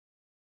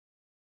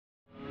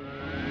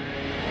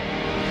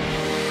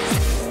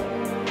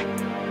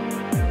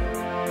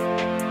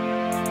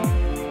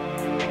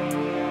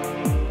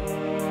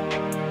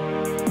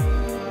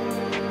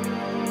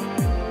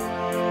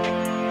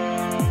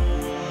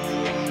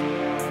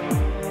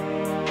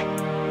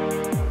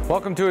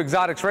Welcome to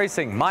Exotics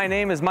Racing. My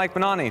name is Mike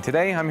Benani.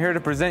 Today I'm here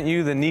to present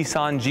you the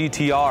Nissan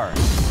GTR.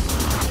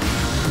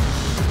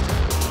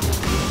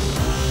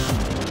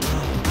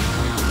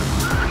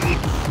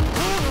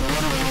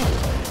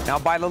 Now,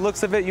 by the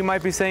looks of it, you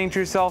might be saying to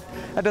yourself,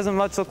 that doesn't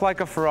much look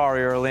like a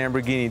Ferrari or a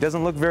Lamborghini. It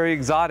doesn't look very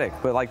exotic,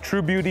 but like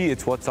true beauty,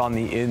 it's what's on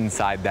the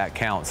inside that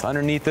counts.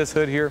 Underneath this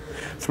hood here,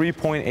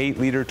 3.8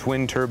 liter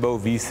twin turbo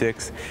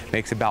V6,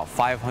 makes about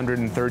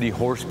 530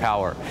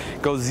 horsepower.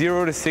 Goes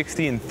 0 to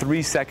 60 in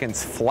 3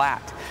 seconds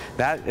flat.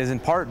 That is in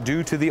part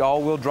due to the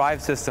all-wheel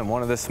drive system,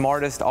 one of the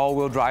smartest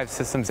all-wheel drive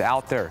systems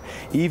out there.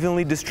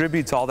 Evenly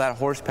distributes all that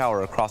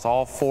horsepower across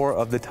all 4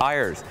 of the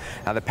tires.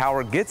 Now the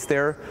power gets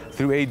there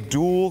through a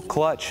dual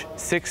clutch,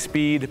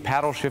 6-speed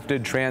paddle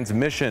shifted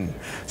transmission.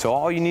 So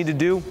all you need to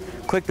do,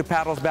 click the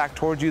paddles back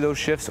towards you. Those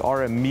shifts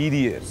are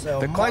immediate. So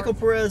Michael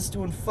Perez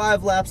doing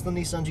 5 laps on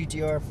the Nissan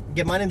GTR.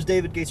 Again, my name's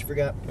David, in case you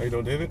forgot. How you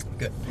doing, David?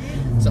 Good.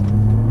 So,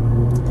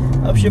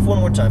 upshift one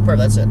more time. Perfect,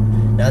 that's it.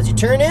 Now as you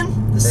turn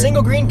in, the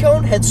single green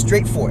cone, head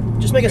straight for it.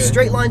 Just make a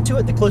straight line to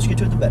it. The closer you get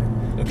to it, the better.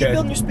 Keep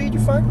building your speed,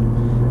 you're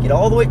fine. Get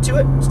all the way to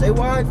it, stay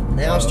wide.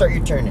 Now start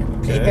your turn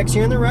in. Apex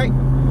here on the right.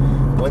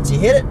 Once you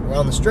hit it, we're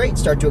on the straight,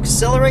 start to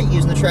accelerate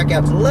using the track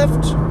out to the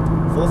left.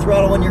 Full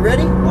throttle when you're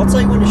ready. I'll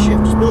tell you when to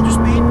shift. Just build your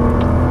speed.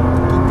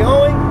 Keep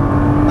going.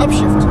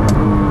 Upshift.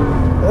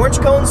 Orange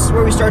cones is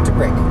where we start to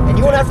brake. And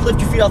you won't have to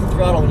lift your feet off the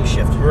throttle when you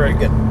shift. Right.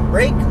 Good.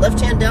 Brake, left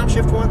hand down,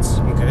 shift once.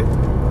 Okay.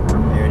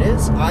 There it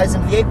is. Eyes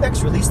into the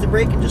apex, release the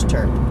brake and just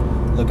turn.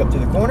 Look up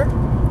through the corner.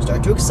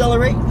 Start to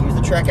accelerate. Use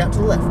the track out to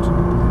the left.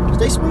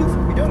 Stay smooth.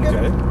 You're doing good.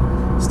 Okay.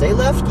 Stay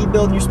left. Keep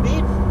building your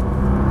speed.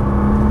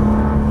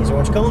 These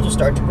orange cones will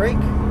start to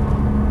brake.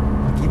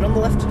 Keep it on the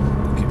left.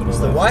 So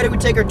the wider we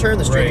take our turn,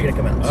 the straighter you're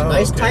going to come out. So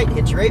nice tight,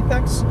 hit your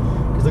apex.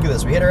 Because look at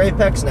this, we hit our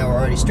apex, now we're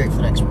already straight for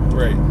the next one.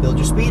 Right. Build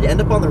your speed,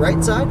 end up on the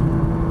right side.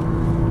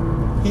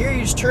 Here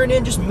you just turn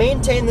in, just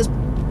maintain this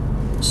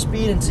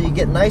speed until you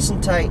get nice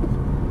and tight.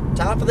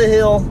 Top of the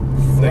hill,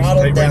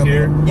 throttle down. Right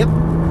here. Yep.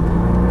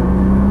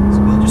 So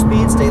build your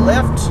speed, stay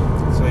left.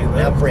 Stay left.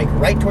 Now brake,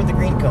 right toward the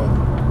green cone.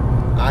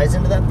 Eyes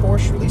into that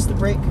Porsche, release the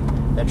brake.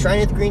 Now try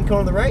and hit the green cone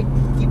on the right,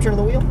 keep turning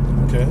the wheel.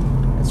 Okay.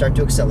 And start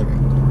to accelerate.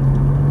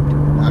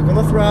 Back on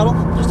the throttle,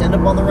 just end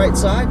up on the right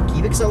side,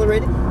 keep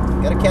accelerating.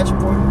 You gotta catch it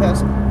before you can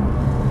pass it.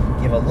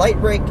 Give a light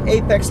brake,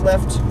 apex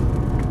left.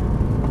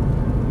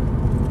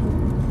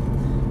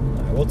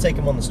 Alright, we'll take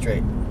him on the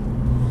straight.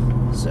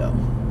 So,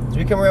 as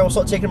we come around, we'll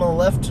start taking him on the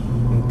left.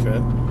 Okay.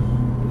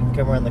 We can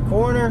come around the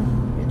corner,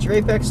 hit your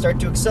apex, start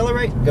to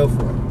accelerate, go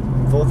for it.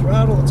 Full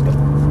throttle, let's go.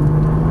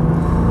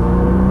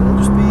 Build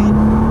your speed.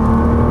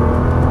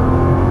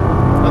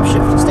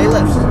 Upshift, stay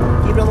left.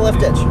 Keep it on the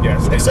left edge. Yeah,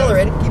 keep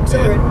accelerating, keep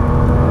accelerating.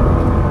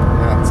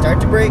 Alright, start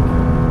to brake.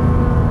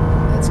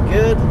 That's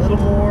good, a little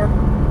more.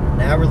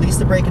 Now release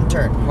the brake and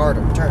turn.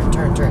 Harder, turn,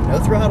 turn, turn. No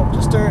throttle,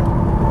 just turn.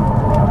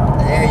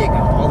 There you go,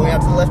 all the way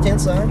out to the left-hand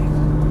side.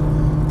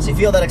 So you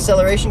feel that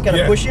acceleration kind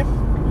of push you?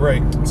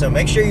 Right. So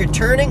make sure you're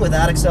turning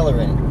without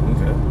accelerating.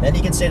 Okay. Then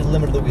you can stay to the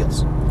limit of the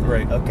wheels.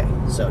 Right. Okay,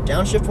 so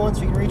downshift once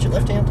if you can reach it,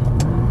 left hand.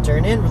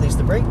 Turn in, release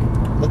the brake.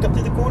 Look up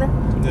through the corner.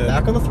 Yeah.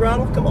 Back on the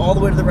throttle, come all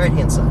the way to the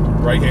right-hand side.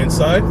 Right-hand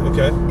side,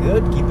 okay.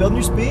 Good, keep building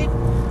your speed.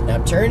 Now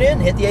turn in,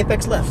 hit the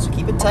apex left, so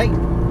keep it tight.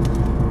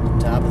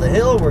 Top of the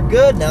hill, we're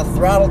good. Now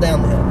throttle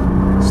down the hill.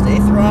 Stay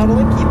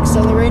throttling, keep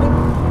accelerating.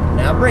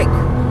 Now brake,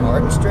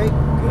 hard and straight,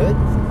 good.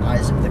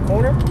 Eyes into the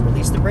corner,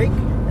 release the brake,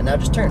 and now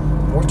just turn,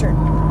 more turn.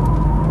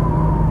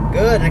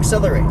 Good, and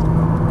accelerate.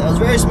 That was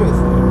very smooth.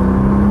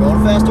 We're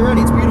going fast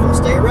already, it's beautiful.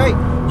 Stay right,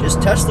 just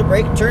touch the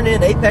brake, turn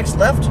in, apex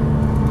left,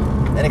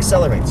 and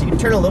accelerate. So you can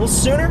turn a little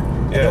sooner,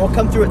 and then we'll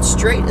come through it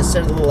straight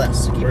instead of the little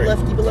less. So keep it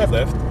left, keep it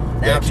left.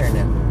 Now turn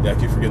in. Yeah, I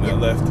keep forgetting that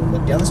left.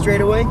 Look down the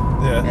straightaway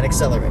and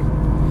accelerate.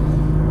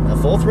 Now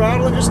full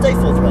throttle and just stay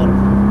full throttle.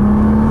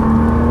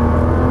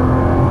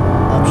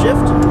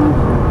 Upshift.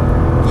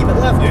 Keep it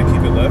left. Yeah,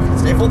 keep it left.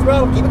 Stay full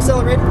throttle, keep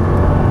accelerating.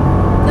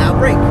 Now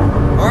brake.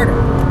 Harder.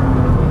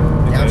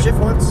 Downshift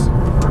once.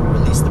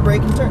 Release the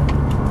brake and turn.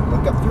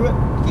 Look up through it.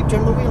 Keep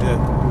turning the wheel. Yeah.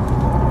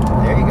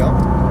 There you go.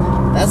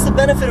 That's the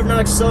benefit of not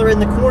accelerating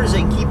the corners,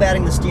 you can keep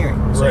adding the steering.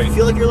 So if you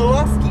feel like you're a little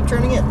off, keep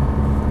turning in.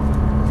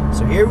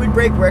 So here we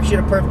brake, we're actually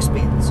at a perfect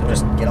speed. So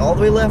just get all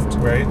the way left.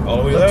 Right, all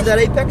the way left. left. To that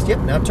apex, yep,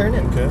 now turn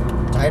in. Okay.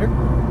 Tighter.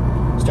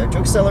 Start to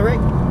accelerate.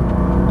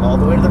 All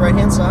the way to the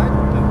right-hand side.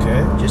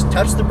 Okay. Just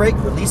touch the brake,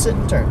 release it,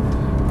 and turn.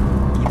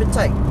 Keep it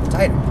tight,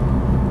 tighter.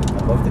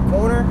 Above the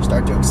corner,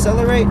 start to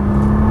accelerate.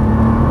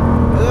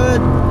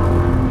 Good.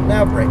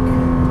 Now brake. A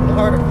little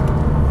harder.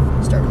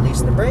 Start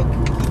releasing the brake.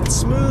 Keep it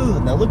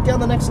smooth. Now look down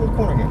the next little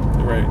corner here.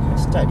 Right.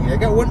 It's tight here. I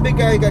got one big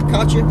guy who got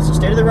caught you, so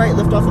stay to the right,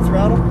 lift off the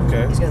throttle.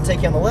 Okay. He's going to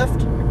take you on the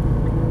left.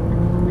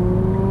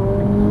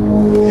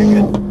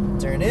 You're good.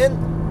 Turn in.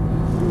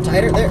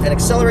 Tighter there, and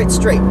accelerate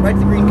straight, right to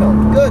the green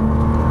cone. Good.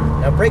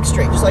 Now brake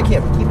straight, just like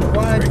him. Keep it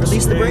wide,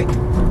 release the brake.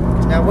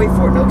 Now wait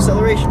for it, no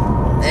acceleration.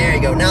 There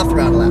you go, now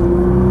throttle out.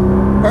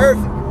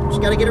 Perfect.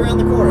 Just got to get around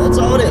the corner. That's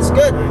all it is.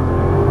 Good.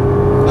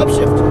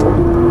 Upshift.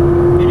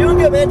 You're doing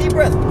good, man. Deep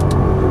breath.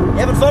 You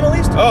having fun at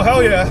least? Oh,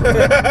 hell yeah.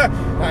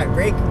 All right,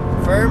 brake,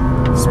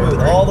 firm, smooth,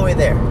 all the way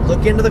there.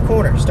 Look into the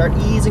corner. Start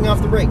easing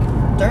off the brake.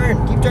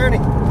 Turn, keep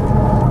turning.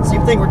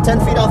 Same thing, we're 10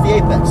 feet off the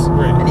apex.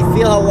 Right. And you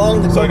feel how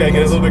long the So I gotta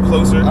get a little bit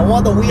closer. I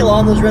want the wheel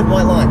on those red and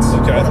white lines.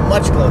 Okay. I want it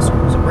much closer.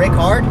 So brake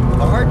hard,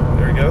 hard.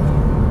 There we go.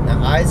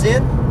 Now eyes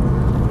in.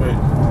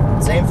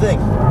 Right. Same thing.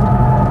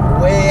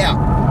 Way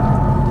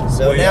out.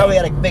 So Way now out. we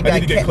had a big I guy.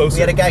 need to get closer. We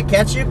had a guy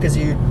catch you because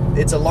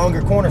it's a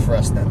longer corner for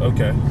us then.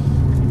 Okay.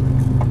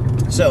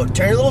 So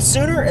turn a little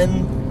sooner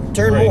and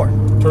turn Right. more.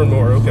 Turn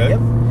more, okay. Yep.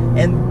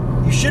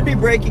 And you should be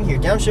braking here.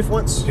 Downshift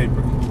once. Okay.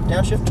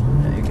 Downshift.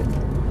 There you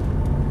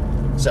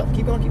go. So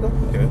keep going, keep going.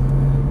 Okay.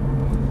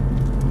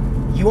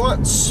 You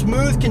want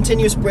smooth,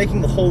 continuous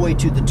braking the whole way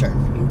to the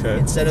turn. Okay.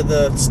 Instead of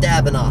the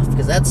stabbing off,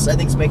 because that's, I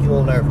think, is making you a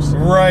little nervous.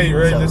 Right,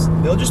 right. So This,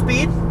 build your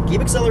speed.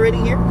 Keep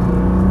accelerating here.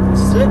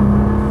 This is it.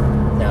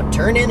 Now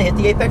turn in, hit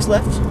the apex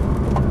left.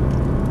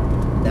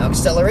 Now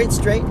accelerate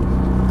straight.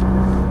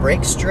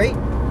 Brake straight.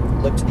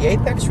 Look to the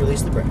apex,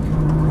 release the brake.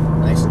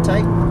 Nice and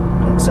tight.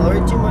 Don't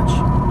accelerate too much.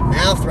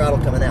 Now throttle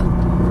coming out.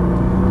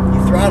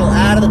 You throttle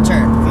out of the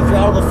turn. If you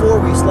throttle before,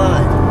 we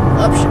slide.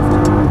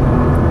 Upshift.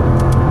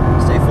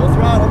 Stay full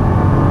throttle.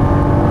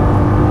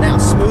 Now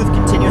smooth,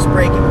 continuous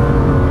braking.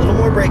 A little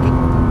more braking.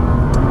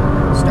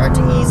 Start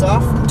to ease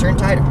off and turn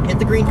tighter. Hit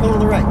the green cone on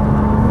the right.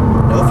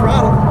 No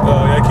throttle.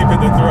 oh, yeah, I keep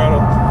hitting the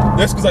throttle.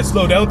 That's because I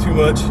slow down too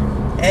much.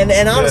 And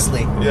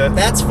honestly, yeah.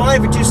 that's fine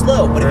if you're too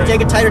slow. But if Right. you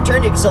take a tighter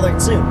turn, you can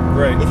accelerate soon.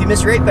 Right. If you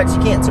miss your apex,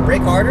 you can't. So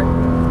brake harder.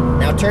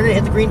 Now turn it,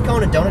 hit the green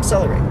cone, and don't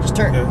accelerate. Just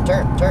turn, Yeah.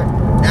 turn.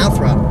 Now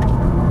throttle.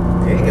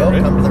 There you go.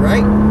 Alright. Come to the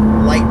right.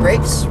 Light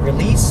brakes,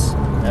 release.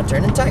 Now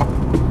turn in tight.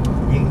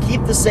 You can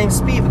keep the same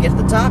speed, but get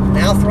to the top.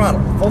 Now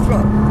throttle, full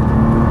throttle.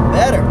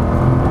 Better.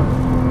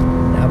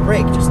 Now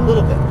brake just a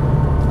little bit.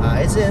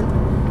 Eyes in,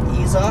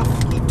 ease off,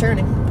 keep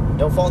turning.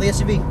 Don't follow the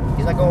SUV.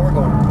 He's not going where we're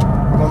going.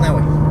 We're going that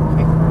way.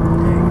 Okay.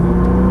 There you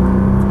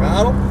go.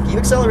 Throttle, keep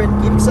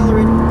accelerating, keep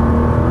accelerating.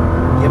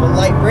 Give a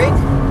light brake.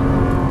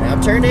 Now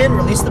turn in,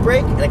 release the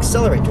brake, and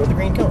accelerate toward the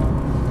green cone.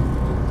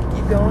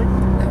 Keep going.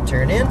 Now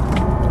turn in.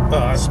 Oh,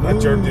 I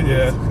jerked it,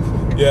 yeah.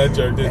 Yeah, I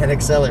jerked it. And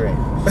accelerate.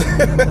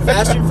 The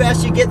faster and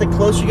faster you get, the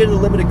closer you get to the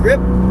limited grip.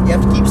 You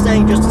have to keep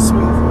staying just as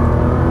smooth.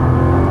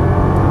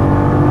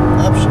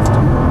 Upshift.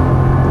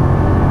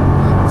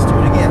 Let's do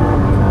it again.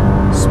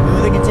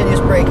 Smooth and continuous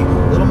braking.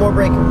 A little more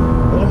braking.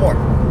 A little more.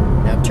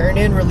 Now turn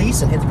in,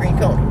 release, and hit the green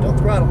cone. Don't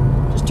throttle.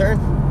 Just turn.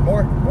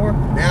 More, more.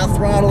 Now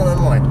throttle and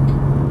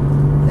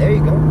unwind. There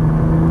you go.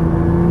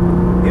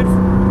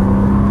 Beautiful.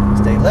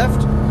 Stay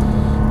left.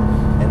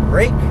 And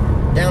brake.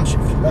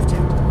 Downshift. Left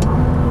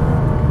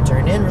hand.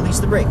 Turn in, release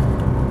the brake.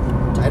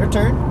 Tighter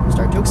turn.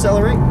 Start to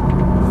accelerate.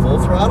 Full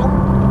throttle.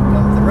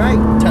 Come to the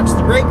right. Touch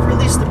the brake.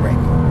 Release the brake.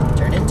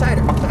 Turn in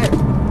tighter. Tighter.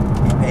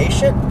 Be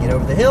patient. Get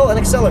over the hill and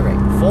accelerate.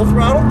 Full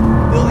throttle.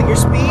 Building your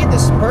speed.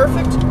 This is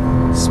perfect.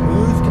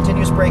 Smooth,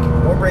 continuous braking.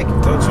 More braking.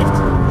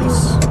 Downshift.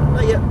 Release.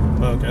 Not yet.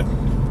 Oh, okay.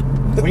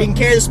 When you can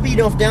carry the speed, you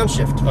don't have to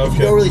downshift. If Okay.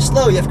 you go really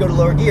slow, you have to go to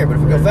lower gear. But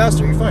if we go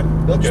faster, you're fine.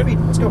 Build your Okay.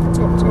 speed. Let's go. Let's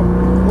go. Let's go.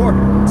 More.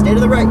 Stay to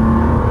the right.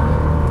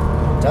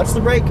 Touch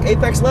the brake.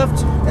 Apex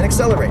left. And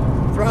accelerate.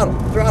 Throttle.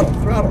 Throttle.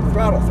 Throttle.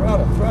 Throttle.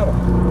 Throttle. Throttle.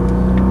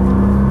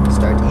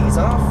 Start to ease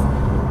off.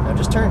 Now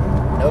just turn.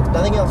 No,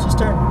 nothing else. Just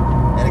turn.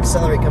 And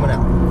accelerate coming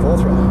out. Full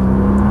throttle.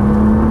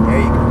 There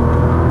you go.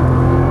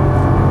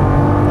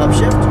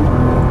 Upshift.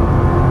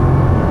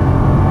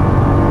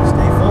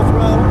 Stay full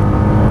throttle.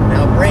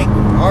 Now brake.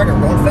 Harder.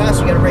 Going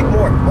faster. You gotta brake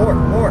more. More.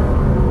 More.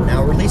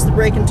 Now release the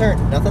brake and turn.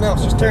 Nothing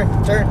else. Just turn.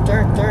 Turn.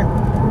 Turn. Turn.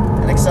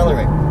 And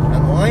accelerate.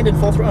 Unwind and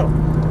full throttle.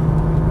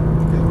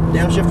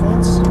 Downshift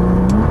once.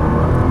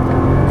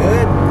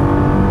 Good.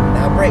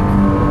 Now brake.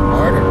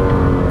 Harder.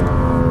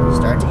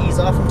 Start to ease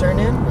off and turn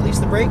in. Release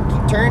the brake.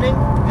 Keep turning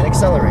and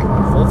accelerate.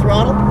 Full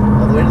throttle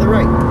all the way to the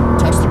right.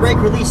 Touch the brake.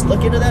 Release.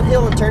 Look into that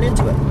hill and turn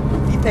into it.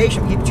 Be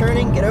patient. Keep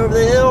turning. Get over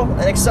the hill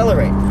and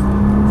accelerate.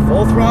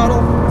 Full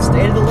throttle.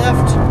 Stay to the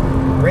left.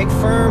 Brake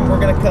firm. We're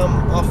going to come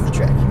off the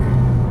track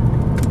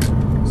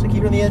here. So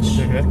keep it on the edge.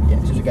 Okay. Yeah,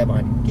 there's a guy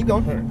behind you. Keep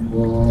going.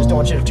 Just don't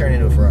want you to turn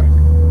into a Ferrari.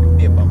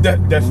 Be a bump.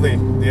 Definitely,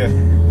 yeah.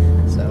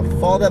 So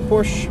follow that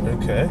Porsche.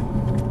 Okay.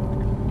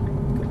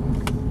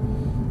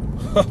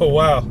 Oh,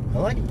 wow. I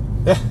like it.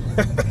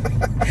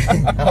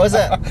 How was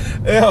that?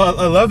 Yeah,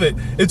 I love it.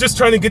 It's just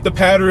trying to get the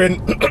pattern,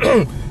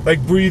 like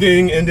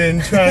breathing and then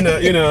trying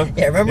to, you know.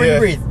 Yeah, remember to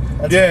breathe.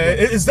 That's yeah,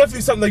 good. it's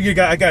definitely something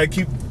that I gotta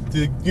keep,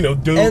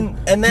 doing.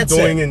 And that's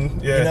keep doing it.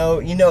 and yeah. You know,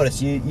 you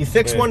notice you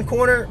fix Yeah. one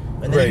corner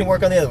and then Right. you can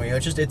work on the other one. You know,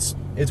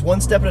 it's one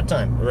step at a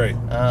time. Right.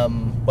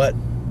 But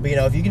you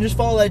know, if you can just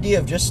follow the idea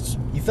of just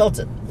you felt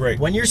it. Right.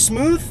 When you're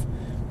smooth,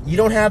 you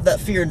don't have that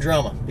fear and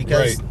drama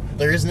because Right.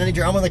 there isn't any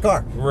drama in the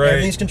car. Right.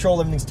 Everything's controlled.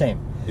 Everything's tame.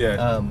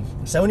 Yeah.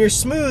 So when you're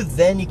smooth,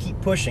 then you keep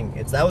pushing.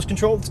 That was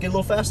controlled. Let's get a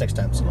little fast next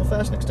time. Let's get a little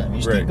fast next time. You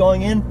just Right. keep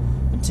going in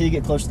until you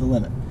get close to the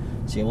limit.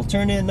 So yeah, we'll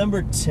turn in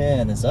number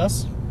 10 is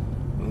us.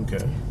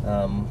 Okay.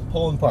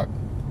 Pull and park.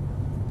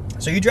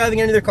 So are you driving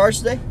any other cars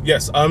today?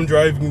 Yes, I'm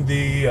driving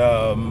the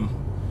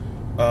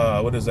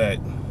what is that?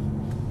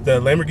 The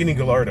Lamborghini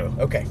Gallardo.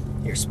 Okay.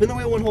 Here, spin the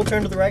wheel one whole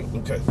turn to the right.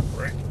 Okay,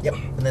 right. Yep.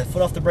 And then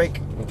foot off the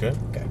brake. Okay.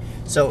 Okay.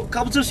 So, a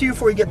couple tips for you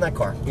before you get in that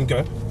car.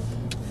 Okay.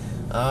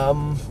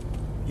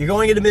 You're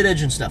going into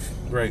mid-engine stuff.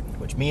 Right.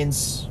 Which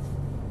means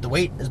the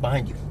weight is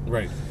behind you.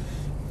 Right.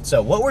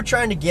 So, what we're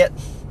trying to get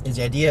is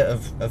the idea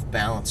of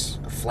balance,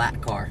 a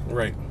flat car.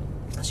 Right.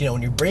 So, you know,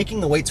 when you're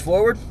braking, the weight's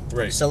forward,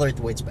 Right. accelerate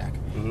the weight's back.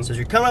 Mm-hmm. So, as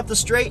you're coming up the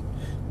straight,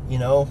 you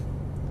know,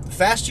 the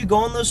faster you go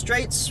on those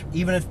straights,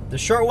 even if the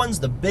short one's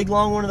the big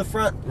long one in the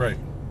front, Right.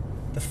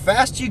 the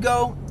faster you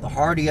go, the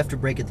harder you have to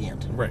brake at the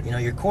end. Right. You know,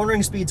 your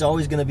cornering speed's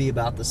always going to be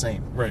about the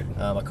same. Right.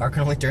 A car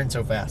can only turn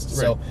so fast. Right.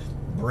 So,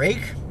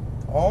 brake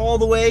all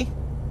the way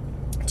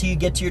till you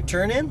get to your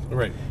turn in.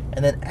 Right.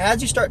 And then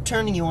as you start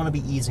turning, you want to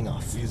be easing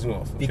off. Easing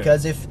off. Okay.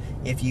 Because if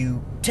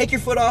you take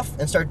your foot off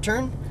and start to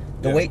turn,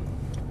 the Yeah. weight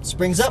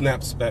springs up.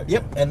 Snaps back.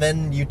 Yep. And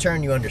then you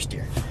turn, you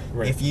understeer.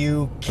 Right. If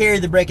you carry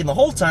the brake in the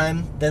whole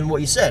time, then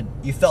what you said,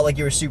 you felt like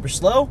you were super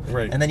slow.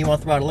 Right. And then you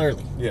want to throttle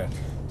early. Yeah.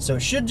 So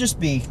it should just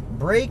be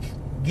brake,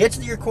 get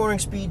to your cornering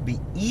speed, be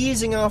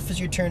easing off as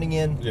you're turning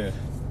in. Yeah.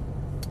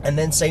 And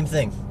then same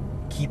thing,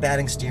 keep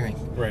adding steering.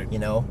 Right. You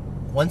know,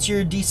 once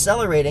you're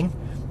decelerating,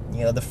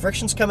 you know, the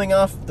friction's coming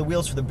off the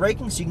wheels for the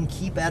braking, so you can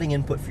keep adding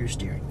input for your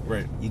steering.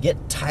 Right. You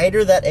get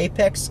tighter that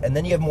apex, and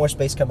then you have more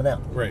space coming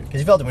out. Right.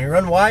 Because you felt it, when you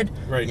run wide,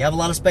 Right. you have a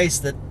lot of space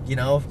that, you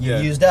know, you've Yeah.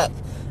 used up.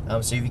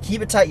 So if you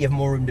keep it tight, you have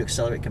more room to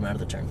accelerate coming out of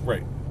the turn.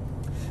 Right.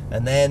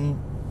 And then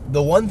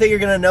the one thing you're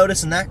going to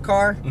notice in that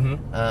car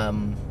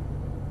Mm-hmm.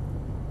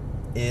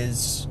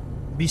 is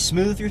be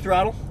smooth with your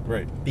throttle.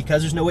 Right.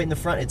 Because there's no weight in the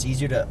front, it's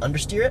easier to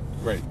understeer it.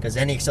 Right. Because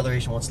any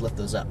acceleration wants to lift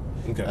those up.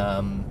 Okay.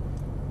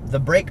 The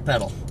brake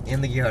pedal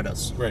in the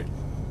Gallardos, Right.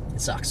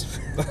 it sucks.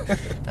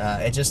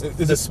 It just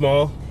Is it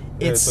small?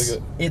 Yeah, it's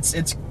like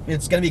it's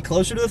going to be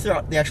closer to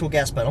the actual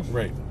gas pedal.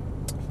 right.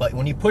 But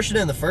when you push it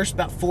in the first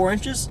about 4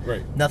 inches,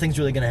 Right. nothing's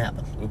really going to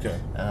happen. Okay.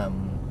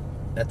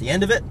 At the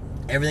end of it,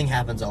 everything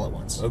happens all at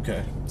once.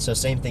 Okay. So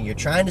same thing. You're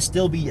trying to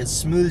still be as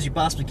smooth as you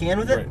possibly can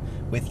with it, Right.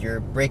 with your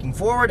braking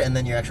forward and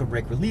then your actual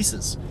brake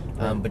releases.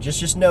 Right. But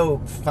just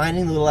know,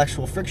 finding the little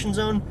actual friction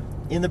zone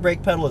in the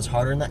brake pedal is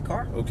harder in that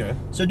car. Okay.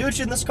 So do what you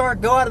do in this car.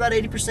 Go out about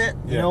 80%.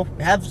 You Yeah. know,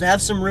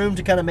 have some room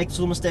to kind of make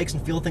little mistakes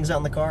and feel things out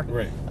in the car.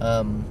 Right.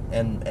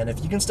 And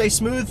if you can stay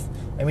smooth,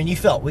 I mean,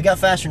 we got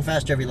faster and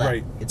faster every lap.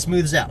 Right. It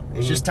smooths out.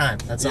 It's just time.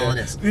 That's all it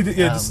is.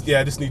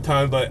 I just need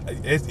time, but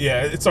it's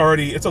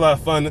a lot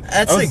of fun.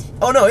 That's the thing.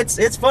 Oh no,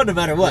 it's fun no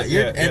matter what.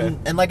 Yeah,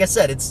 And like I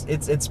said,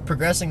 it's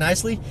progressing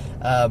nicely.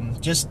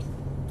 Just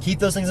keep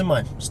those things in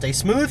mind. Stay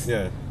smooth.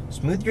 Yeah.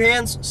 Smooth your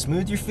hands.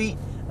 Smooth your feet.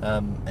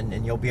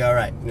 And you'll be all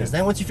right. Because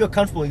then once you feel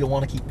comfortable, you'll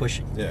want to keep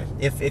pushing. Yeah.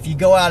 If you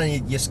go out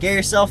and you scare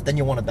yourself, then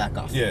you'll want to back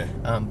off. Yeah.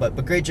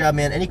 But great job,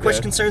 man. Any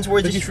questions, concerns,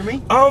 words issues for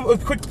me? A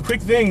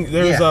quick thing.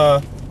 There's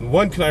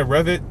one. Can I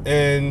rev it?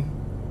 And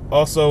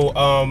also,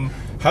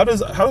 how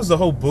does the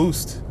whole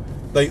boost,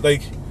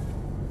 like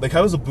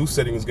how does the boost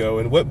settings go?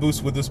 And what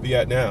boost would this be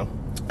at now?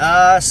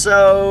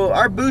 So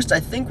our boost,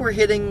 I think we're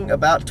hitting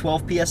about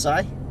 12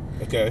 psi.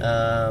 Okay.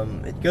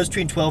 It goes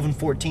between 12 and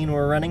 14 when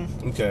we're running.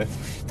 Okay.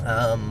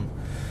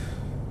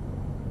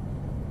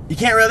 You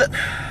can't rev it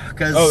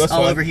because I'll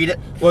fine. overheat it.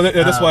 Well,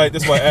 that's why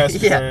I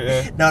asked.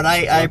 Yeah. No, and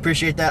I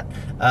appreciate that.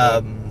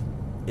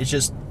 It's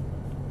just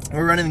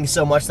we're running things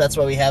so much. That's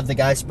why we have the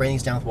guy spraying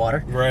these down with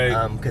water.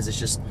 Right. Because it's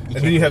just. And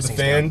then you have the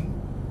fan.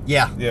 Down.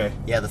 Yeah.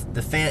 Yeah.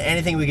 The fan.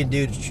 Anything we can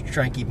do to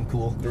try and keep them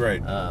cool.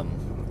 Right.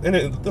 And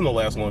then they'll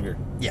last longer.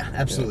 Yeah,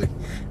 absolutely.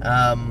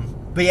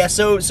 But yeah,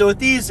 so with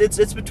these,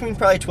 it's between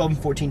probably 12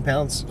 and 14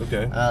 pounds.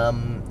 Okay.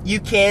 You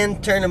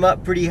can turn them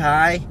up pretty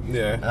high.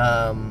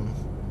 Yeah.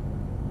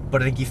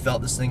 But I think you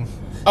felt this thing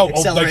like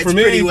accelerates for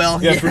me, pretty well.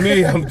 Yeah, for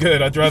me, I'm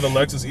good. I drive the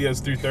Lexus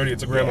ES330.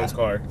 It's a grandma's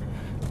car.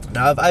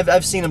 No,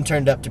 I've seen them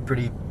turned up to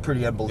pretty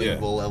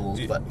unbelievable levels.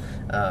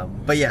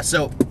 But yeah,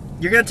 so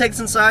you're gonna take this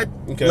inside.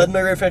 Okay. Let them know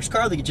your next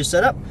car. They get you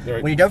set up.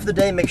 Right. When you're done for the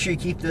day, make sure you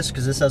keep this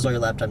because this has all your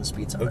lap time and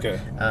speeds on it. Okay.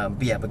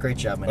 But great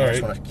job, man. All I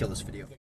just right. want to kill this video.